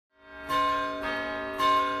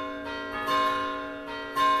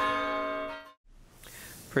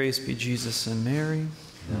Praise be Jesus and Mary.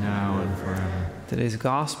 Now and forever. Today's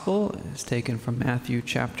gospel is taken from Matthew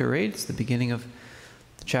chapter 8. It's the beginning of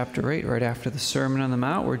chapter 8, right after the Sermon on the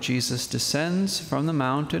Mount, where Jesus descends from the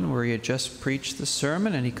mountain where he had just preached the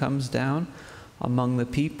sermon, and he comes down among the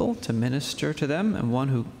people to minister to them. And one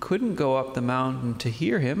who couldn't go up the mountain to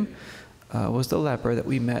hear him was the leper that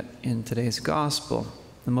we met in today's gospel.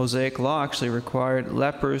 The Mosaic law actually required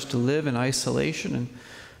lepers to live in isolation and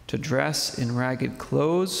to dress in ragged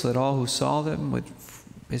clothes so that all who saw them would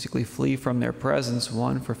basically flee from their presence,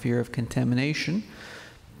 one, for fear of contamination,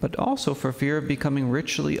 but also for fear of becoming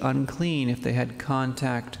ritually unclean if they had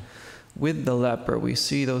contact with the leper. We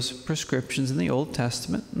see those prescriptions in the Old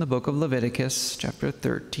Testament in the book of Leviticus, chapter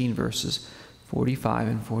 13, verses 45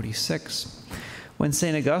 and 46. When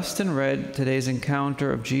St. Augustine read today's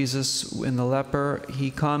encounter of Jesus and the leper,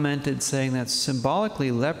 he commented saying that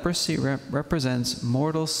symbolically leprosy represents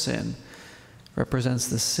mortal sin, represents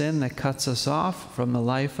the sin that cuts us off from the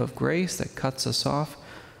life of grace, that cuts us off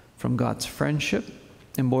from God's friendship.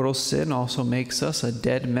 And mortal sin also makes us a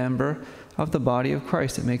dead member of the body of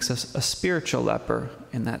Christ. It makes us a spiritual leper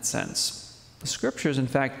in that sense. The scriptures, in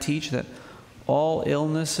fact, teach that all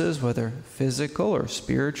illnesses, whether physical or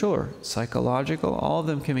spiritual or psychological, all of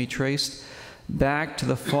them can be traced back to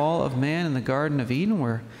the fall of man in the Garden of Eden,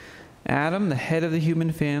 where Adam, the head of the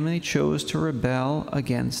human family, chose to rebel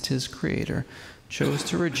against his Creator, chose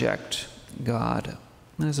to reject God.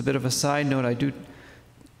 And as a bit of a side note, I do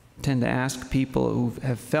tend to ask people who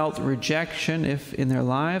have felt rejection if in their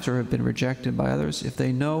lives or have been rejected by others, if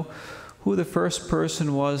they know who the first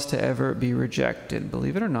person was to ever be rejected.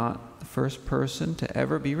 Believe it or not, the first person to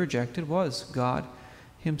ever be rejected was God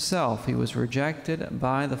himself. He was rejected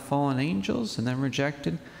by the fallen angels and then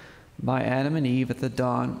rejected by Adam and Eve at the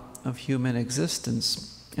dawn of human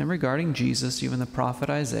existence. And regarding Jesus, even the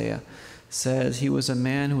prophet Isaiah says he was a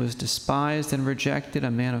man who was despised and rejected,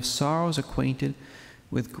 a man of sorrows, acquainted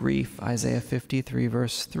with grief, Isaiah 53,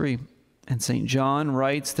 verse 3. And St. John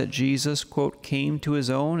writes that Jesus, quote, came to his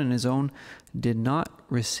own, and his own did not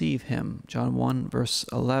receive him, John 1, verse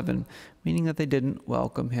 11, meaning that they didn't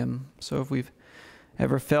welcome him. So if we've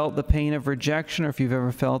ever felt the pain of rejection, or if you've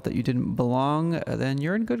ever felt that you didn't belong, then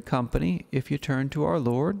you're in good company if you turn to our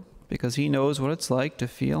Lord, because he knows what it's like to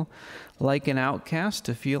feel like an outcast,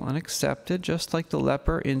 to feel unaccepted, just like the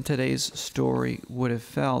leper in today's story would have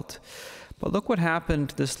felt. But look what happened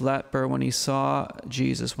to this leper when he saw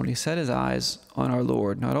Jesus, when he set his eyes on our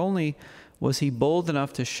Lord. Not only was he bold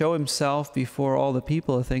enough to show himself before all the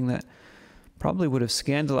people, a thing that probably would have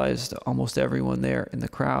scandalized almost everyone there in the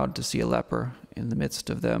crowd to see a leper in the midst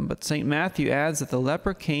of them, but St. Matthew adds that the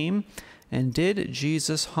leper came and did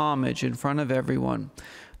Jesus homage in front of everyone.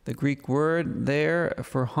 The Greek word there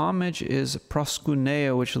for homage is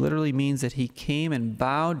proskuneo, which literally means that he came and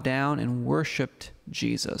bowed down and worshipped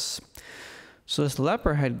Jesus. So this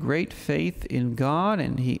leper had great faith in God,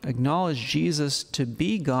 and he acknowledged Jesus to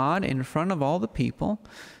be God in front of all the people,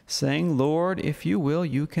 saying, Lord, if you will,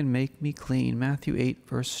 you can make me clean. Matthew 8,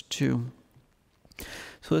 verse 2.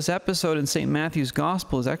 So this episode in St. Matthew's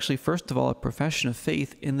Gospel is actually, first of all, a profession of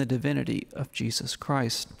faith in the divinity of Jesus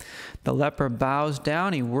Christ. The leper bows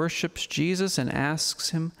down, he worships Jesus, and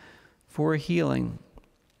asks him for a healing.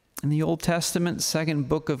 In the Old Testament, second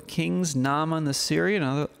book of Kings, Naaman the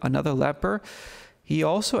Syrian, another leper, he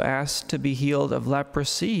also asked to be healed of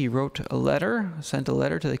leprosy. He wrote a letter, sent a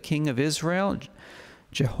letter to the king of Israel.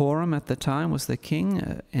 Jehoram at the time was the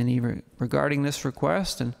king, and regarding this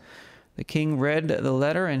request, and the king read the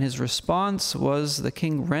letter, and his response was, the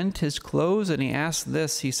king rent his clothes, and he asked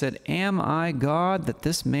this. He said, Am I God that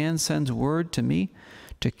this man sends word to me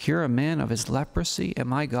to cure a man of his leprosy?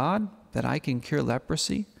 Am I God that I can cure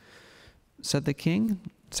leprosy? Said the king.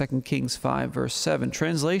 2 Kings 5, verse 7.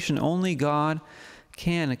 Translation, only God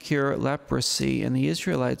can cure leprosy, and the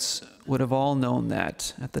Israelites would have all known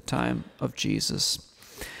that at the time of Jesus.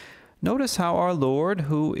 Notice how our Lord,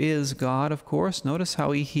 who is God, of course, notice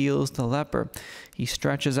how he heals the leper. He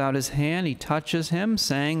stretches out his hand, he touches him,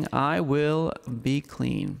 saying, I will be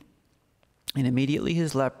clean. And immediately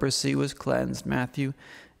his leprosy was cleansed. Matthew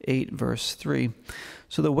 8, verse 3.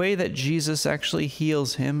 So the way that Jesus actually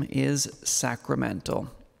heals him is sacramental.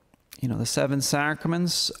 You know, the 7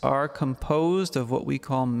 sacraments are composed of what we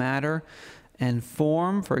call matter and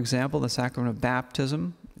form. For example, the sacrament of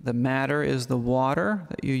baptism. The matter is the water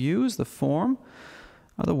that you use. The form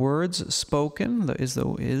are the words spoken.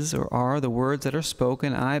 Is or are the words that are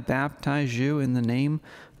spoken. I baptize you in the name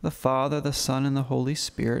of the Father, the Son, and the Holy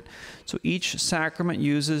Spirit. So each sacrament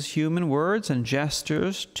uses human words and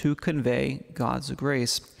gestures to convey God's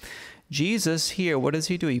grace. Jesus here, what does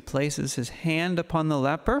he do? He places his hand upon the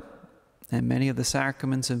leper, and many of the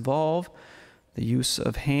sacraments involve the use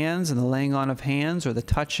of hands and the laying on of hands or the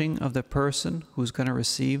touching of the person who's going to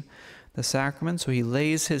receive the sacrament. So he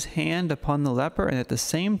lays his hand upon the leper, and at the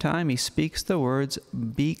same time he speaks the words,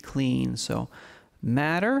 "Be clean." So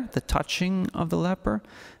matter, the touching of the leper,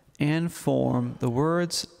 and form, the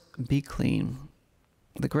words, "Be clean."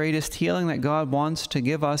 The greatest healing that God wants to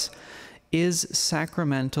give us is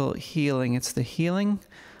sacramental healing. It's the healing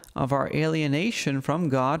of our alienation from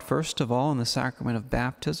God, first of all, in the sacrament of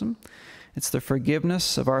baptism. It's the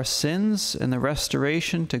forgiveness of our sins and the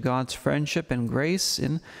restoration to God's friendship and grace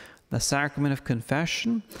in the sacrament of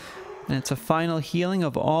confession. And it's a final healing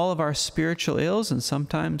of all of our spiritual ills and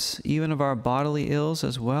sometimes even of our bodily ills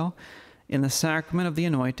as well in the sacrament of the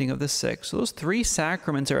anointing of the sick. So those three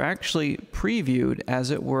sacraments are actually previewed,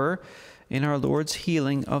 as it were, in our Lord's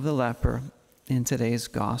healing of the leper in today's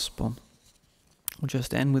gospel. We'll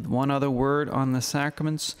just end with one other word on the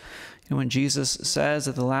sacraments. When Jesus says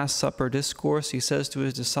at the Last Supper discourse, he says to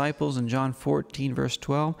his disciples in John 14, verse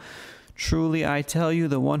 12, "Truly I tell you,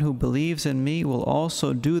 the one who believes in me will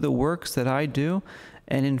also do the works that I do,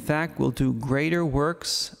 and in fact will do greater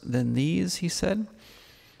works than these," he said.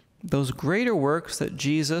 Those greater works that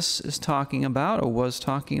Jesus is talking about, or was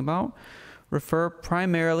talking about, refer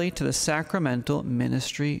primarily to the sacramental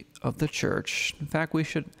ministry of the church. In fact, we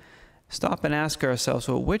should stop and ask ourselves,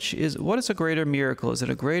 well, what is a greater miracle? Is it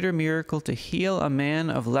a greater miracle to heal a man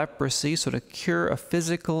of leprosy, so to cure a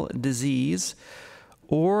physical disease?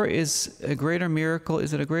 Or is it a greater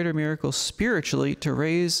miracle spiritually to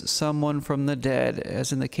raise someone from the dead,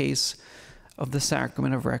 as in the case of the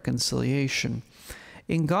sacrament of reconciliation?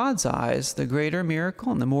 In God's eyes, the greater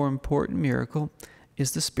miracle and the more important miracle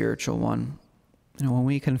is the spiritual one. When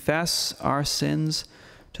we confess our sins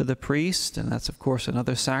to the priest, and that's of course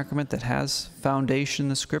another sacrament that has foundation in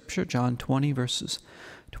the Scripture, John 20 verses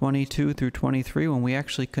 22 through 23, when we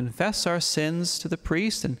actually confess our sins to the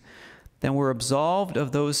priest and then we're absolved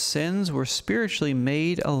of those sins, we're spiritually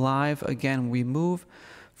made alive again. We move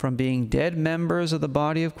from being dead members of the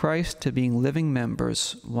body of Christ to being living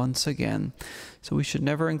members once again. So we should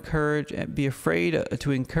never be afraid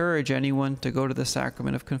to encourage anyone to go to the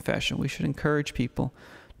sacrament of confession. We should encourage people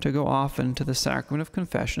to go often to the sacrament of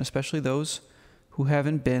confession, especially those who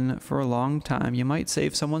haven't been for a long time. You might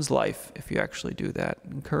save someone's life if you actually do that.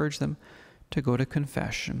 Encourage them to go to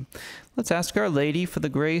confession. Let's ask Our Lady for the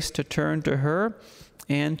grace to turn to her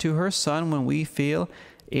and to her Son when we feel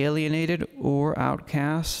alienated or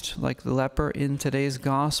outcast, like the leper in today's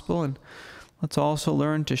gospel. And let's also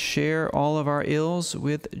learn to share all of our ills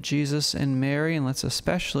with Jesus and Mary, and let's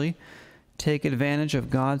especially take advantage of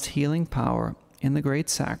God's healing power in the great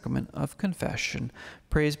sacrament of confession.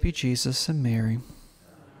 Praise be Jesus and Mary.